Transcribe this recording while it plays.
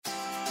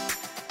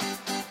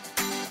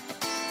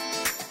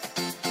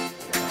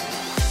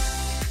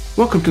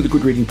Welcome to the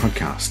Good Reading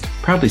Podcast,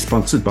 proudly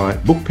sponsored by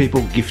Book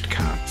People Gift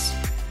Cards.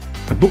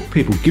 A Book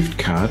People gift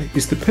card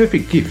is the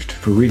perfect gift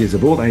for readers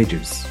of all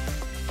ages.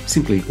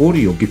 Simply order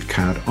your gift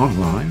card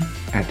online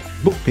at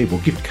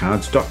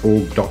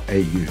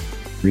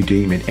bookpeoplegiftcards.org.au.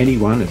 Redeem at any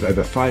one of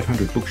over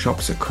 500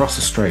 bookshops across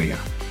Australia.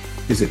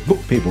 Visit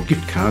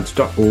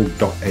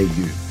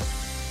bookpeoplegiftcards.org.au.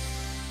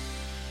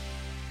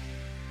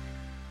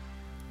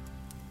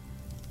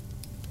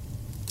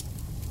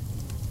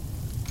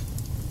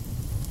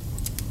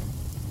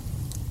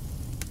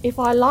 If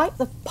I light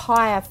the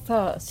pyre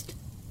first,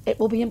 it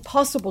will be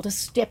impossible to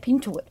step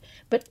into it,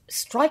 but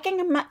striking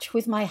a match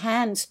with my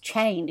hands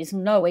chained is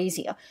no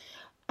easier,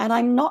 and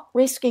I'm not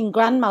risking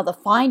grandmother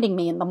finding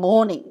me in the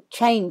morning,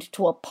 chained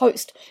to a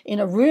post in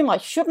a room I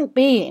shouldn't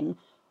be in,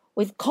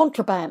 with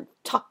contraband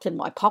tucked in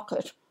my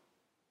pocket.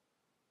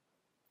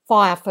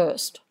 Fire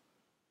first.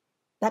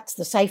 That's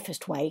the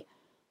safest way.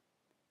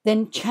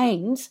 Then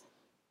chains,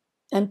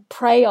 and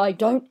pray I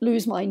don't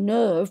lose my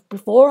nerve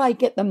before I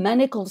get the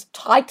manacles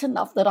tight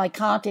enough that I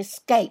can't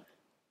escape.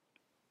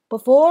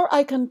 Before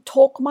I can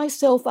talk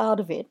myself out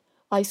of it,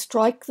 I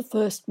strike the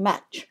first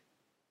match.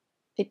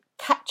 It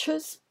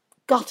catches,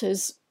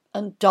 gutters,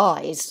 and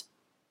dies.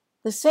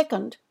 The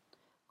second,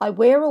 I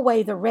wear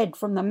away the red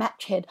from the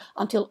match head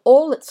until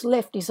all that's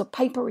left is a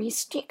papery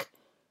stick.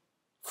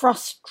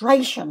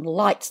 Frustration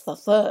lights the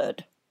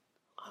third.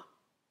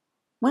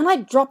 When I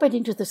drop it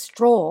into the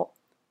straw,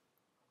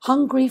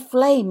 hungry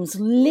flames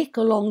lick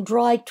along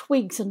dry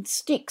twigs and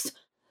sticks.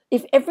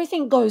 If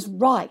everything goes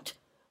right,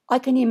 I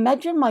can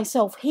imagine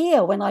myself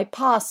here when I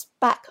pass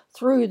back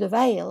through the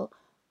veil.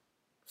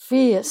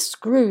 Fear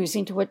screws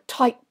into a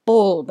tight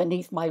ball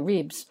beneath my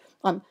ribs.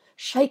 I'm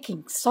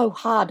shaking so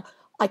hard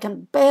I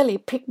can barely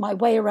pick my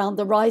way around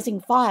the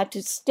rising fire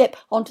to step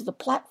onto the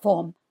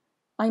platform.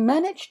 I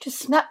manage to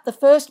snap the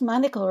first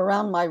manacle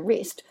around my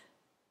wrist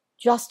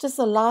just as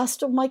the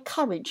last of my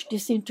courage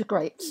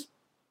disintegrates.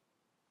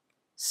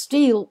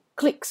 Steel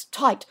clicks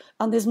tight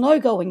and there's no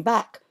going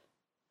back.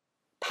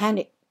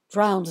 Panic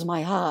drowns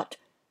my heart.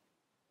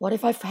 What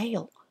if I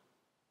fail?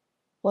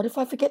 What if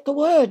I forget the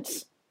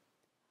words?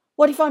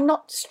 What if I'm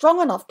not strong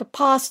enough to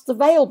pass the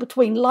veil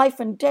between life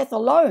and death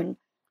alone?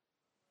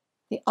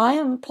 The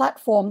iron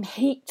platform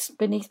heats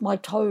beneath my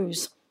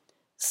toes.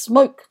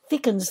 Smoke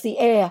thickens the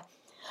air.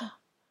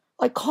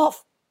 I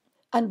cough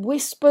and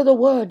whisper the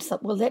words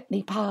that will let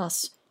me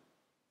pass.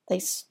 They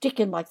stick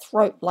in my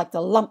throat like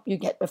the lump you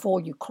get before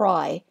you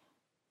cry.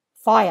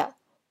 Fire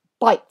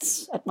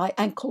bites at my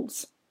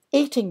ankles,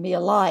 eating me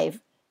alive.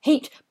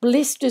 Heat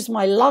blisters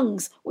my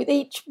lungs with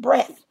each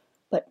breath,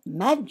 but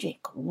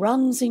magic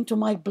runs into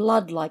my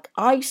blood like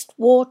iced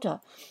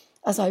water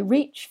as I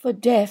reach for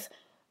death,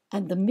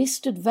 and the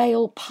misted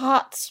veil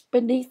parts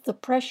beneath the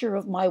pressure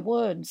of my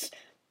words,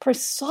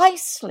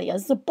 precisely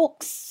as the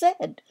book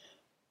said.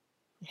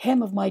 The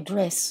hem of my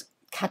dress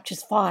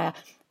catches fire,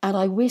 and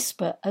I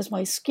whisper as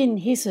my skin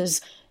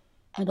hisses,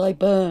 and I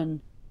burn.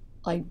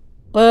 I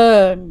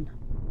burn.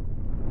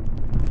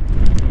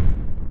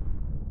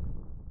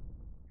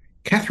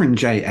 Katharine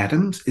J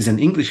Adams is an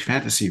English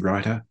fantasy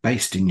writer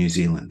based in New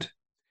Zealand.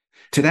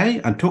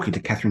 Today, I'm talking to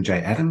Katharine J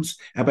Adams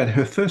about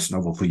her first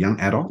novel for young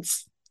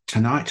adults,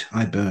 Tonight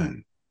I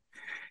Burn.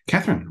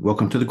 Katharine,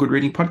 welcome to the Good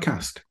Reading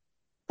Podcast.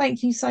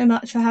 Thank you so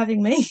much for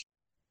having me.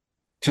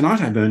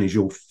 Tonight I Burn is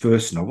your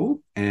first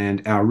novel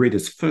and our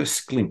readers'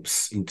 first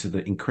glimpse into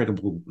the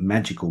incredible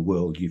magical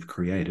world you've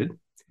created.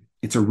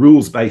 It's a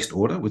rules-based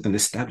order with an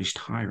established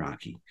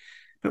hierarchy.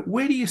 But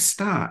where do you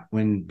start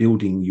when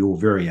building your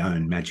very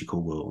own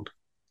magical world?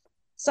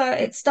 So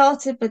it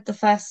started with the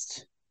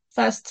first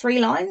 3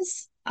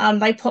 lines.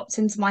 They popped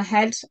into my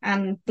head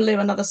and blew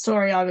another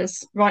story I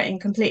was writing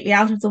completely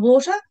out of the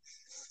water.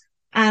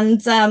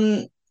 And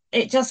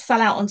it just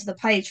fell out onto the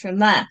page from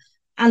there.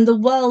 And the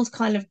world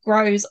kind of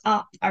grows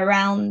up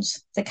around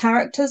the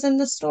characters in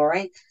the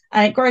story.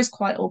 And it grows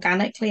quite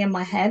organically in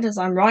my head as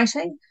I'm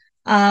writing.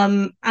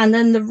 And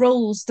then the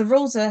rules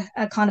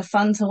are kind of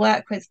fun to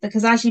work with,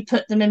 because as you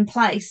put them in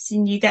place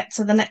and you get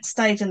to the next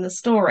stage in the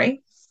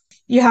story,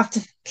 you have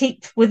to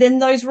keep within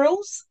those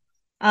rules.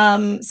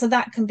 So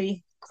that can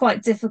be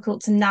quite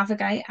difficult to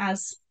navigate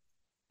as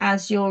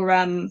you're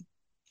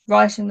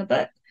writing the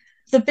book.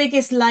 The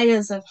biggest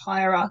layers of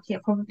hierarchy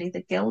are probably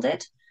the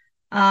Gilded,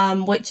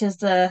 which is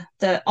the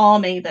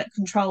army that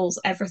controls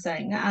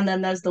everything. And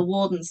then there's the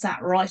warden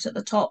sat right at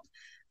the top,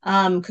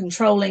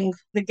 controlling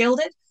the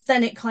Gilded.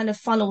 Then it kind of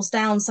funnels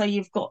down. So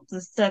you've got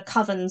the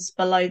covens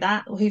below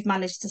that who've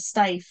managed to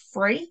stay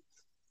free,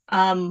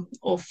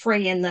 or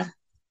free in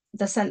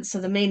the sense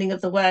of the meaning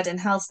of the word in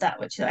Halstett,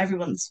 which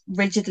everyone's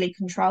rigidly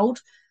controlled.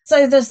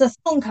 So there's the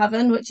Thorn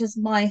coven, which is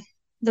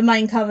the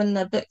main coven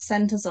the book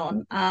centres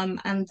on,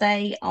 and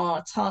they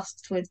are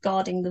tasked with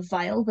guarding the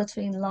veil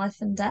between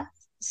life and death.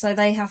 So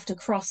they have to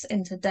cross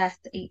into death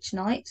each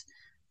night.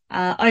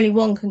 Only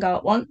one can go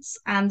at once,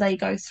 and they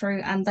go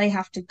through and they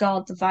have to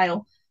guard the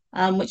veil,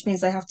 which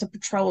means they have to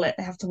patrol it,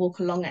 they have to walk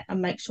along it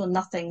and make sure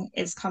nothing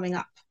is coming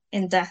up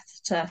in death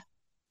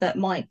that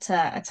might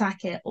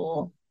attack it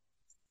or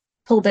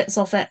pull bits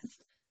off it.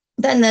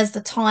 Then there's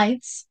the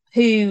tides,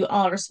 who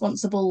are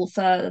responsible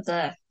for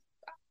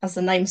as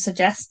the name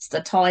suggests,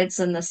 the tides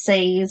and the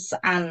seas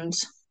and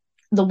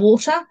the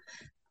water.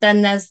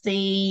 Then there's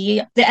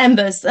the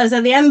embers.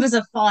 So the embers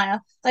of fire.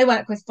 They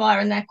work with fire,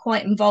 and they're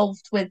quite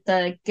involved with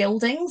the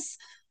gildings,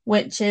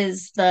 which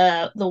is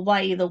the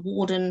way the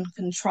warden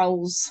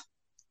controls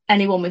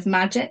anyone with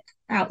magic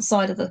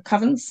outside of the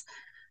covens.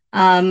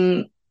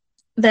 Then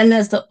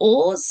there's the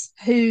oars,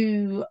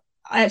 who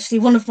actually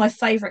one of my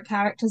favourite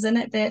characters in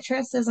it,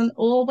 Beatrice, is an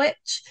oar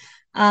witch,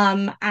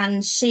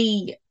 and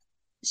she's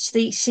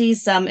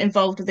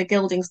involved with the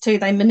gildings too.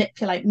 They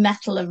manipulate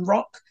metal and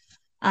rock.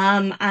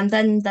 And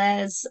then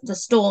there's the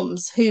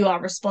storms, who are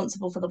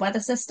responsible for the weather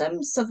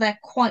systems. So they're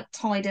quite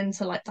tied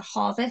into like the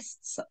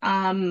harvests.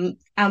 And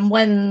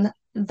when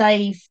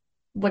they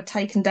were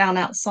taken down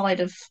outside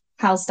of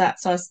Halstett,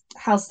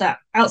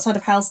 outside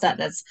of Halstett,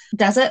 there's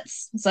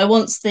deserts. So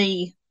once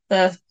the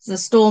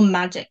storm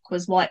magic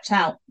was wiped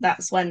out,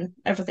 that's when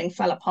everything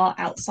fell apart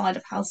outside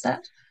of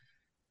Halstett.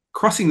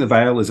 Crossing the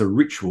Veil is a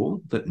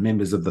ritual that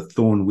members of the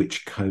Thorn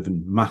Witch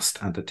Coven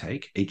must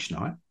undertake each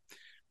night.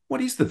 What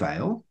is the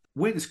Veil?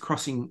 Where does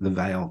crossing the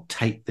Veil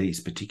take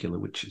these particular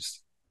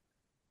witches?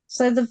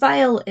 So the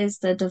veil is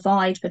the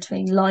divide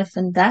between life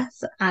and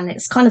death, and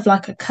it's kind of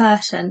like a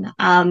curtain,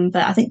 but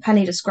I think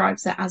Penny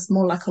describes it as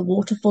more like a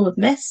waterfall of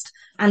mist,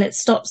 and it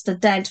stops the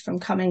dead from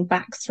coming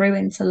back through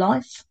into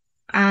life.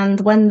 And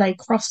when they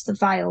cross the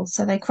veil,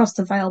 so they cross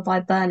the veil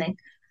by burning,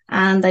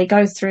 and they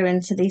go through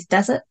into these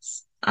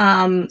deserts.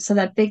 So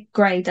they're big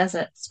grey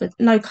deserts with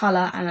no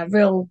colour and a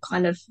real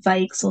kind of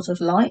vague sort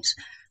of light.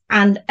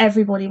 And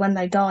everybody, when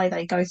they die,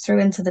 they go through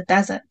into the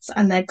deserts,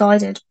 and they're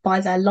guided by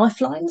their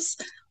lifelines,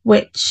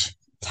 which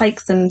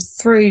take them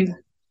through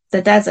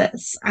the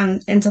deserts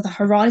and into the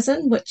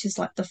horizon, which is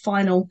like the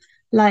final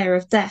layer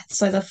of death.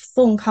 So the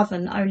Thorn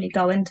Coven only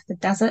go into the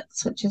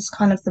deserts, which is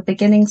kind of the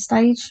beginning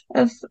stage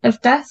of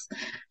death.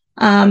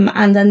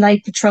 And then they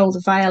patrol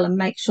the veil and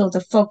make sure the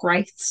fog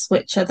wraiths,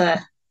 which are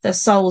the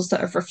souls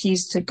that have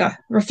refused to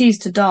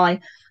die,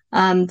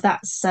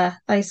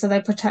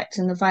 they're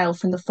protecting the veil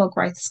from the fog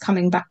wraiths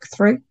coming back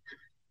through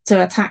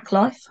to attack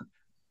life.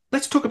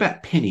 Let's talk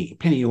about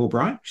Penny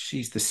Albright.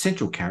 She's the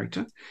central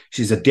character.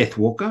 She's a death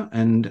walker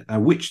and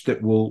a witch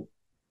that will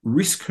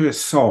risk her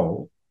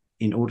soul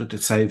in order to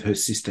save her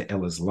sister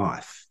Ella's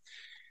life.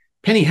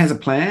 Penny has a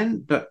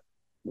plan, but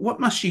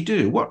what must she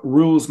do? What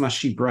rules must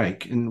she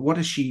break, and what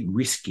is she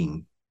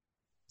risking?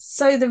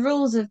 So the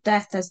rules of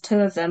death, there's two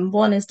of them.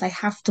 One is they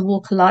have to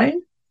walk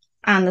alone,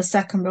 and the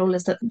second rule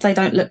is that they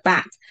don't look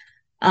back.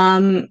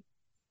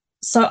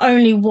 So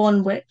only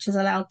one witch is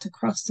allowed to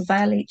cross the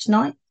veil each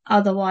night.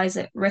 Otherwise,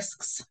 it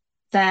risks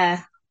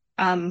their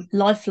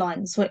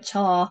lifelines, which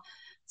are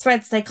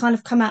threads. They kind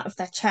of come out of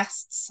their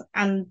chests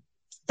and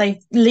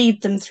they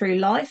lead them through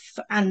life.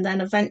 And then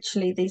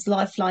eventually these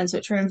lifelines,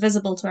 which are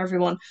invisible to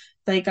everyone,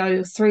 they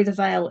go through the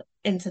veil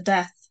into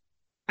death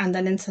and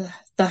then into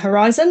the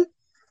horizon.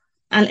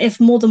 And if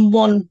more than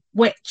one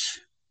witch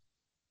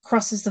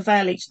crosses the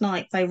veil each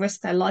night, they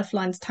risk their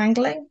lifelines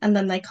tangling and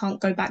then they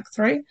can't go back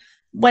through.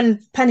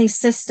 When Penny's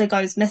sister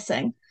goes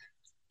missing,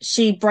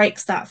 she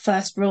breaks that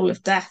first rule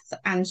of death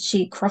and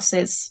she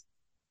crosses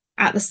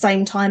at the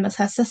same time as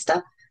her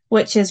sister,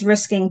 which is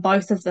risking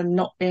both of them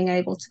not being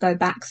able to go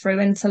back through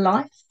into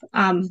life.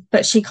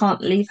 But she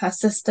can't leave her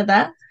sister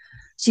there.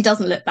 She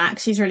doesn't look back.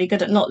 She's really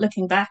good at not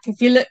looking back.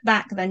 If you look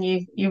back, then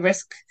you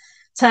risk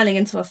turning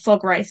into a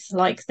fog wraith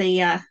like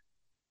they're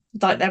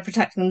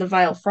protecting the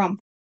veil from.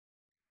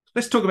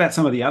 Let's talk about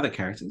some of the other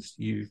characters.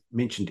 You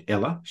mentioned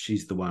Ella.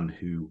 She's the one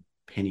who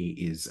Penny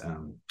is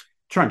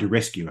trying to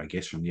rescue, I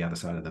guess, from the other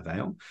side of the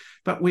veil.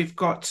 But we've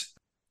got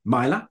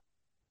Mila.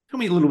 Tell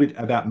me a little bit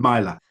about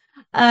Mila.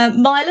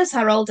 Mila's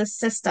her oldest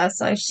sister.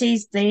 So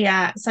she's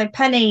so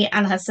Penny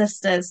and her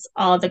sisters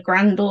are the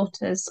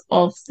granddaughters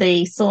of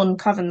the Thorn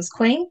Coven's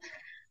queen.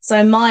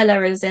 So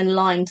Mila is in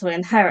line to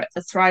inherit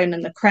the throne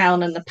and the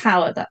crown and the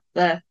power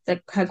that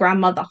her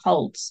grandmother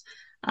holds.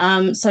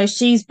 So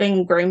she's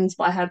been groomed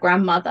by her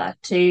grandmother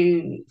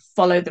to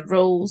follow the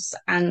rules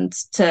and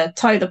to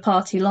toe the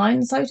party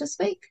line, so to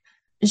speak.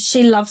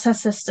 She loves her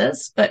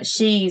sisters, but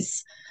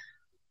she's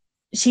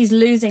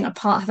losing a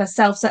part of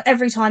herself. So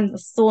every time the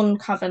Thorn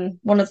Coven,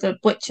 one of the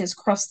witches,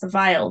 cross the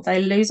veil,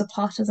 they lose a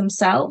part of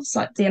themselves,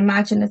 like the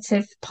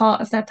imaginative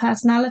part of their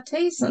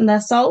personalities and their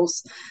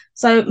souls.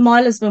 So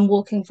Mila's been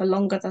walking for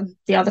longer than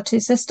the other two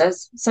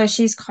sisters. So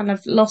she's kind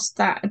of lost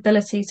that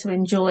ability to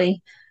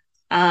enjoy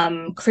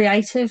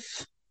creative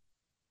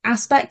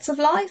aspects of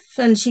life,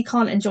 and she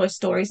can't enjoy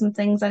stories and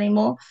things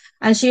anymore.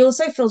 And she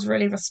also feels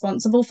really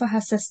responsible for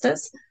her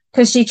sisters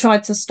because she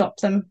tried to stop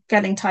them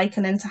getting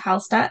taken into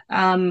Halstett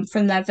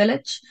from their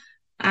village,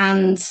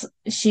 and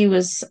she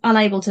was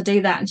unable to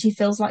do that, and she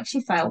feels like she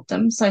failed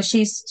them. So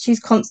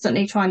she's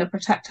constantly trying to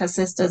protect her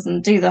sisters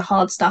and do the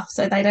hard stuff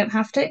so they don't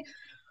have to.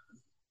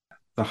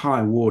 The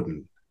High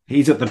Warden,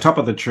 he's at the top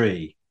of the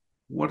tree.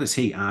 What is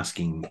he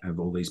asking of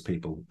all these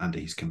people under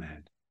his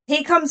command?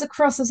 He comes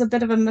across as a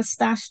bit of a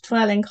moustache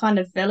twirling kind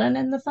of villain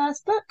in the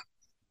first book.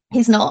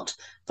 He's not,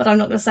 but I'm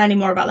not going to say any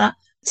more about that.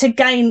 To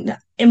gain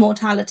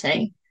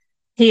immortality,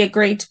 he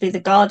agreed to be the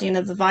guardian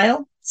of the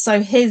veil.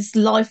 So his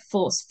life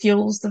force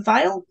fuels the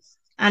veil.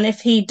 And if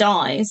he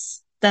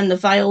dies, then the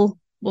veil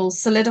will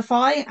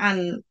solidify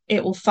and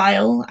it will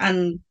fail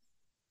and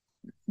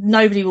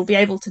nobody will be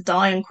able to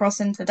die and cross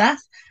into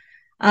death.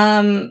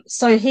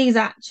 So he's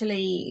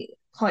actually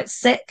quite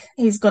sick.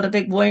 He's got a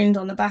big wound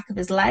on the back of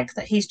his leg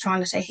that he's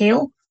trying to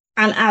heal.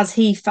 And as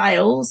he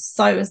fails,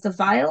 so is the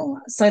veil.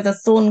 So the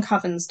thorn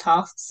coven's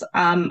tasks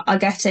are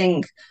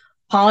getting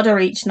harder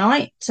each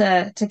night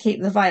to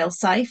keep the veil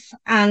safe.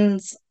 And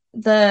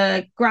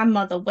the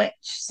grandmother witch,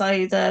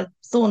 so the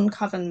thorn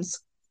coven's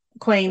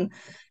queen,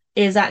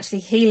 is actually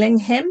healing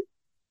him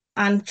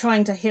and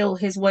trying to heal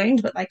his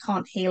wound, but they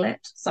can't heal it.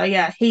 So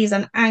yeah, he's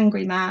an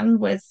angry man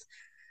with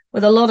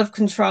a lot of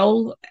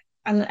control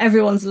and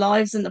everyone's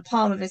lives in the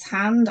palm of his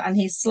hand, and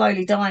he's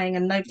slowly dying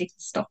and nobody can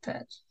stop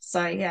it.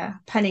 So yeah,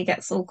 Penny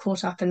gets all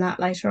caught up in that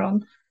later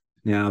on.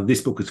 Now,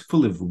 this book is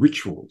full of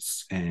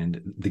rituals,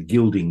 and the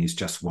gilding is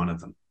just one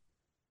of them.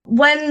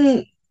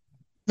 When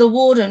the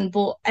warden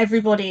brought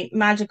everybody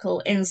magical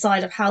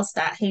inside of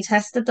Halstett, he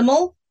tested them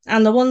all,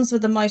 and the ones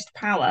with the most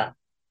power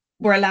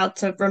were allowed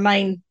to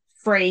remain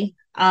free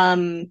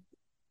in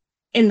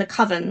the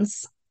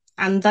covens,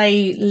 and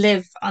they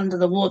live under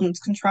the warden's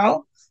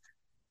control.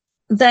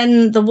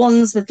 Then the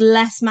ones with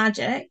less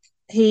magic,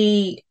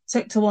 he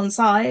took to one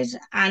side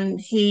and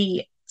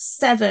he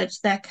severed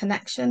their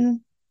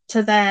connection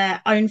to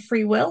their own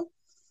free will.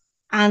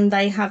 And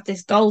they have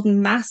this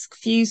golden mask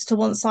fused to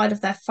one side of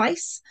their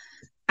face.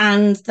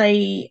 And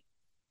they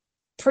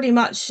pretty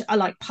much are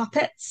like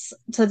puppets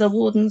to the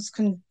warden's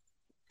command.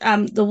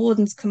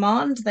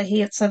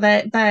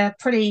 They're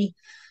pretty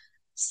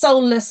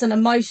soulless and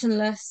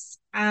emotionless,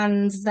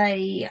 and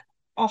they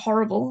are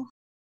horrible.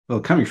 Well,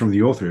 coming from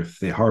the author, if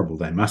they're horrible,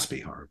 they must be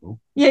horrible.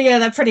 Yeah,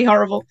 they're pretty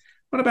horrible.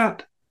 What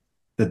about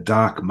the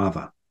Dark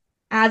Mother?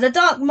 The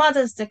Dark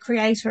Mother's the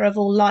creator of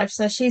all life.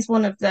 So she's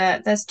one of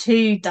there's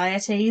two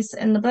deities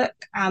in the book,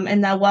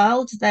 in their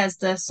world. There's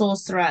the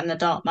sorcerer and the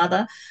Dark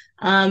Mother.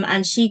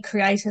 And she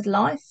created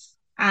life,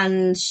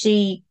 and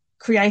she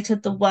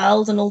created the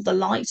world and all the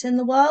light in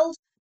the world.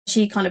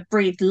 She kind of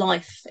breathed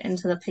life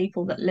into the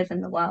people that live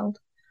in the world.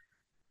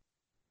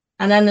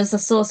 And then there's the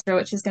sorcerer,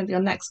 which is going to be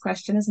your next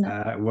question, isn't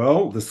it?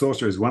 Well, the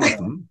sorcerer is one of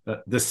them.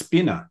 The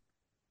spinner.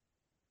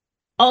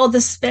 Oh,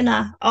 the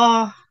spinner.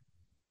 Oh,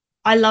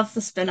 I love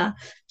the spinner.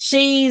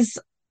 She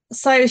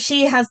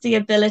has the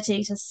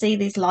ability to see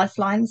these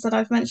lifelines that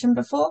I've mentioned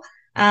before.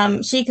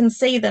 She can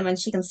see them and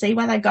she can see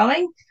where they're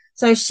going.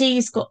 So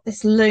she's got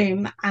this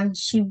loom and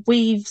she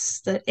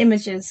weaves the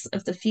images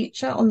of the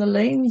future on the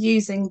loom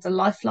using the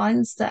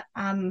lifelines that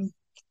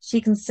she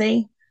can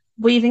see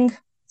weaving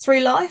through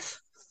life.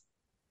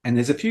 And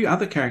there's a few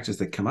other characters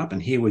that come up,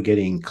 and here we're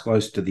getting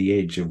close to the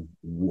edge of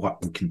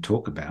what we can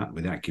talk about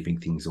without giving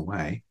things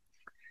away.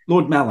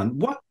 Lord Malin,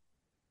 what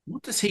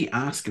does he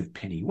ask of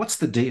Penny? What's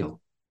the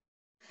deal?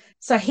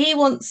 So he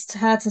wants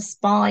her to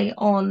spy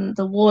on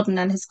the warden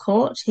and his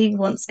court. He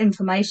wants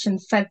information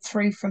fed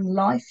through from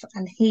life,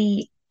 and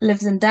he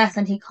lives in death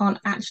and he can't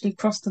actually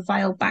cross the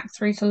veil back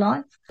through to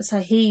life.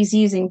 So he's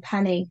using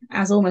Penny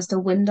as almost a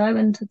window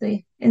into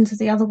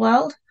the other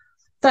world.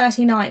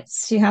 30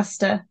 nights she has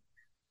to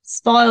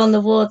spy on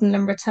the warden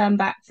and return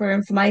back for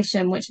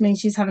information, which means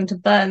she's having to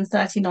burn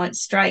 30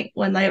 nights straight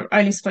when they're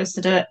only supposed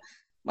to do it,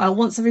 well,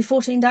 once every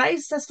 14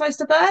 days they're supposed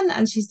to burn,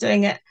 and she's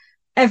doing it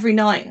every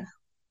night.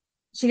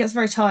 She gets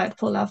very tired,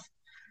 poor love.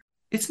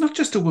 It's not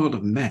just a world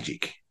of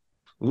magic.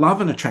 Love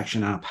and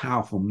attraction are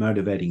powerful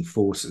motivating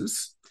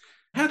forces.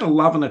 How do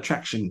love and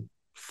attraction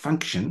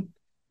function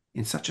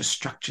in such a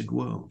structured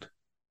world?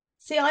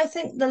 See, I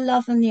think the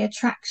love and the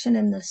attraction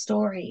in the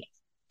story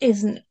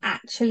isn't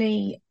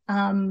actually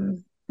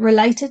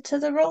related to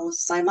the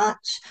rules so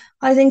much.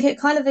 I think it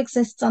kind of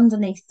exists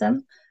underneath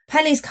them.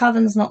 Penny's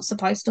coven's not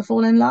supposed to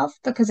fall in love,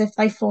 because if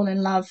they fall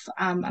in love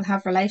and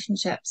have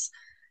relationships,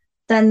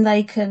 then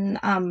they can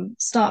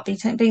start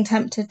being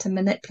tempted to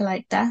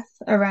manipulate death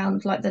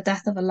around like the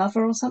death of a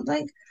lover or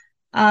something.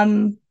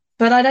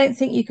 But I don't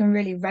think you can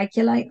really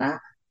regulate that,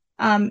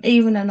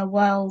 even in a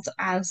world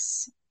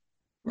as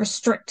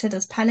restricted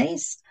as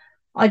Penny's.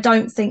 I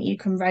don't think you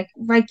can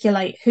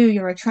regulate who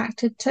you're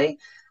attracted to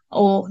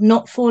or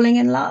not falling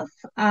in love.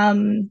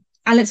 And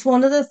it's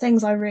one of the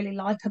things I really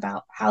like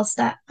about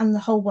Halstett and the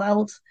whole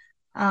world,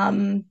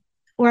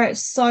 where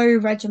it's so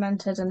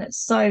regimented and it's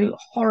so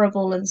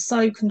horrible and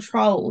so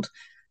controlled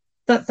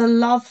that the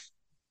love,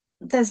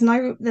 there's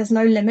no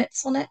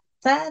limits on it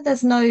there.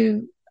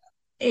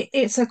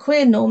 It's a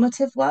queer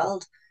normative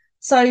world.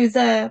 So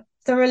the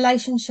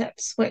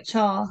relationships which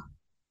are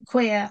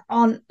queer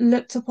aren't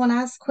looked upon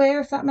as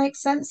queer, if that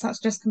makes sense. That's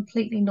just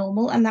completely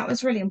normal, and that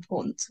was really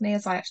important to me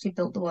as I actually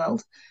built the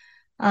world,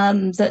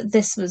 that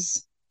this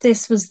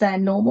was their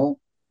normal.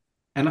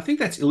 And I think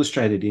that's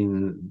illustrated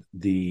in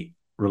the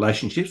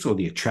relationships or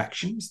the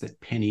attractions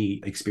that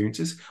Penny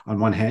experiences, on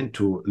one hand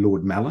to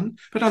Lord Malin,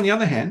 but on the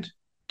other hand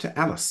to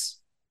Alice.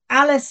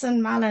 Alice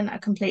and Malin are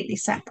completely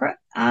separate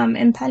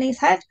in Penny's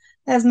head.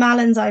 There's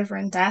Malin's over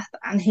in death,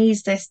 and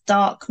he's this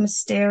dark,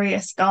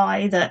 mysterious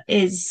guy that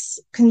is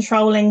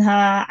controlling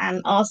her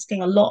and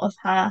asking a lot of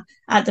her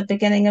at the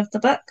beginning of the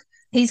book.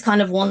 He's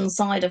kind of one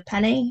side of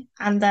Penny,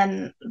 and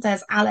then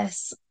there's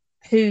Alice,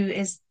 who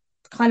is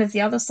kind of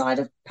the other side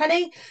of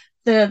Penny,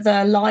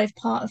 the live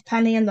part of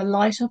Penny and the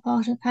lighter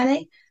part of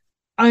Penny.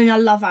 I mean, I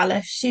love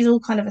Alice. She's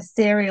all kind of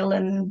ethereal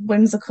and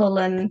whimsical,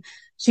 and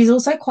she's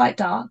also quite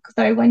dark,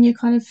 though, when you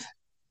kind of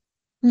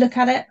look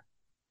at it.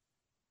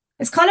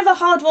 It's kind of a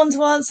hard one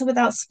to answer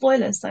without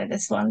spoilers, though,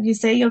 this one. You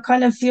see,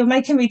 you're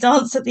making me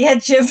dance at the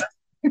edge of...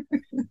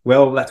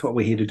 Well, that's what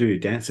we're here to do,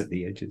 dance at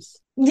the edges.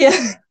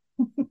 Yeah.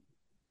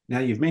 Now,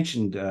 you've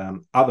mentioned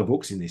other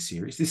books in this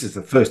series. This is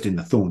the first in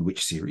the Thorn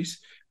Witch series.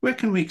 Where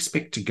can we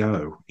expect to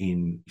go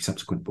in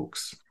subsequent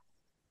books?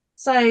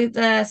 So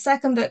the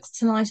second book's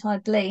Tonight I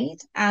Bleed,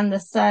 and the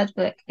third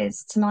book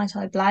is Tonight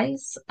I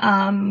Blaze.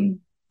 And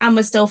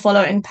we're still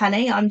following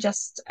Penny. I'm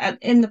just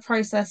in the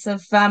process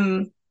of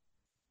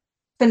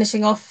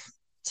finishing off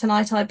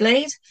Tonight I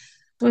Bleed.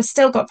 We've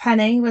still got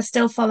Penny. We're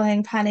still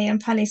following Penny,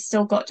 and Penny's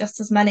still got just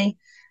as many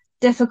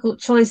difficult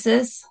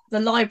choices.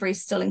 The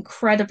library's still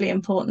incredibly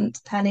important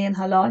to Penny in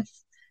her life.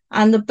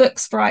 And the book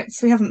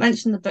sprites, we haven't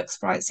mentioned the book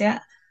sprites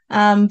yet,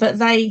 but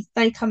they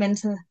come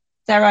into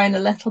their own a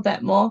little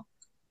bit more.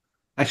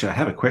 Actually, I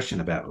have a question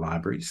about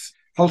libraries.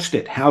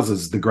 Halstett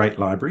houses the Great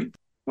Library.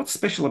 What's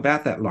special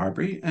about that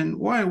library, and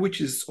why are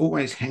witches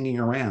always hanging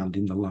around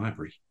in the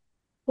library?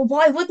 Well,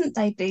 why wouldn't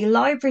they be?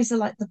 Libraries are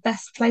like the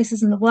best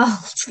places in the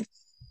world.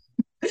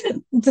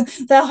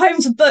 They're home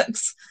to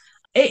books.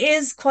 It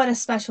is quite a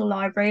special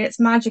library. It's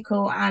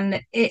magical,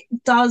 and it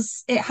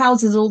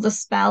houses all the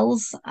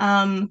spells.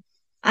 And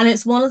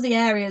it's one of the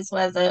areas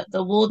where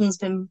the warden's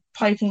been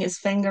poking his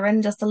finger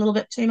in just a little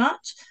bit too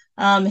much.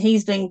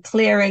 He's been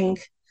clearing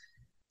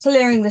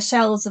the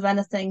shelves of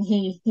anything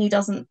he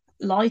doesn't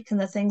like and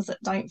the things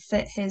that don't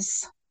fit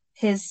his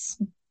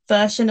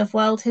version of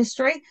world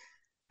history.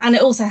 And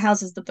it also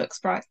houses the book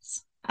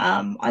sprites.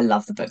 I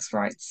love the book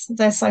sprites.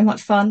 They're so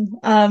much fun.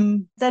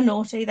 They're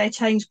naughty. They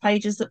change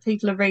pages that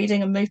people are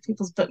reading and move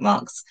people's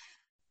bookmarks,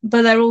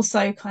 but they're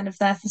also kind of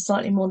there for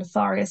slightly more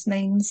nefarious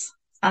means.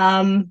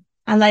 And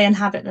they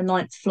inhabit the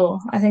 9th floor.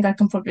 I think I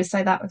can probably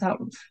say that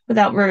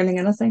without ruining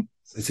anything.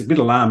 It's a bit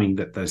alarming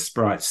that those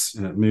sprites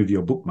move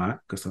your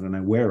bookmark, because I don't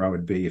know where I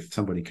would be if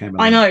somebody came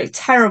along. I know,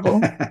 terrible.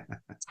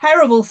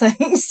 Terrible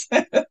things.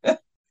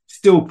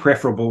 Still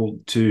preferable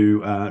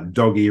to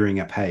dog-earing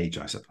a page,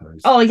 I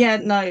suppose. Oh, yeah,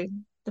 no.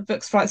 The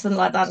book sprites wouldn't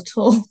like that at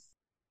all.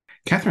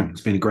 Katharine,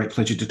 it's been a great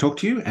pleasure to talk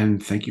to you,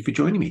 and thank you for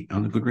joining me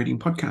on the Good Reading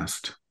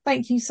Podcast.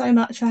 Thank you so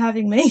much for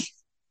having me.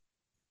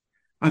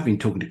 I've been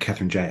talking to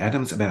Katharine J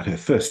Adams about her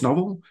first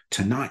novel,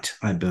 Tonight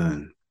I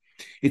Burn.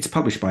 It's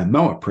published by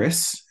Moa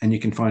Press, and you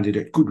can find it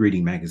at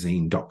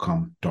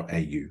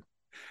goodreadingmagazine.com.au.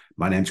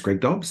 My name's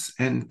Greg Dobbs,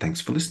 and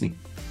thanks for listening.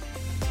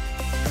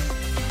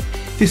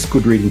 This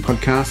Good Reading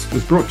Podcast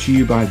was brought to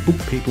you by Book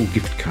People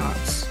Gift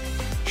Cards.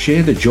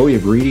 Share the joy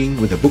of reading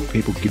with a Book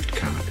People gift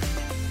card.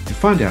 To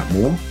find out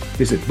more,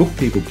 visit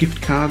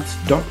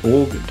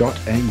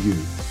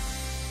bookpeoplegiftcards.org.au.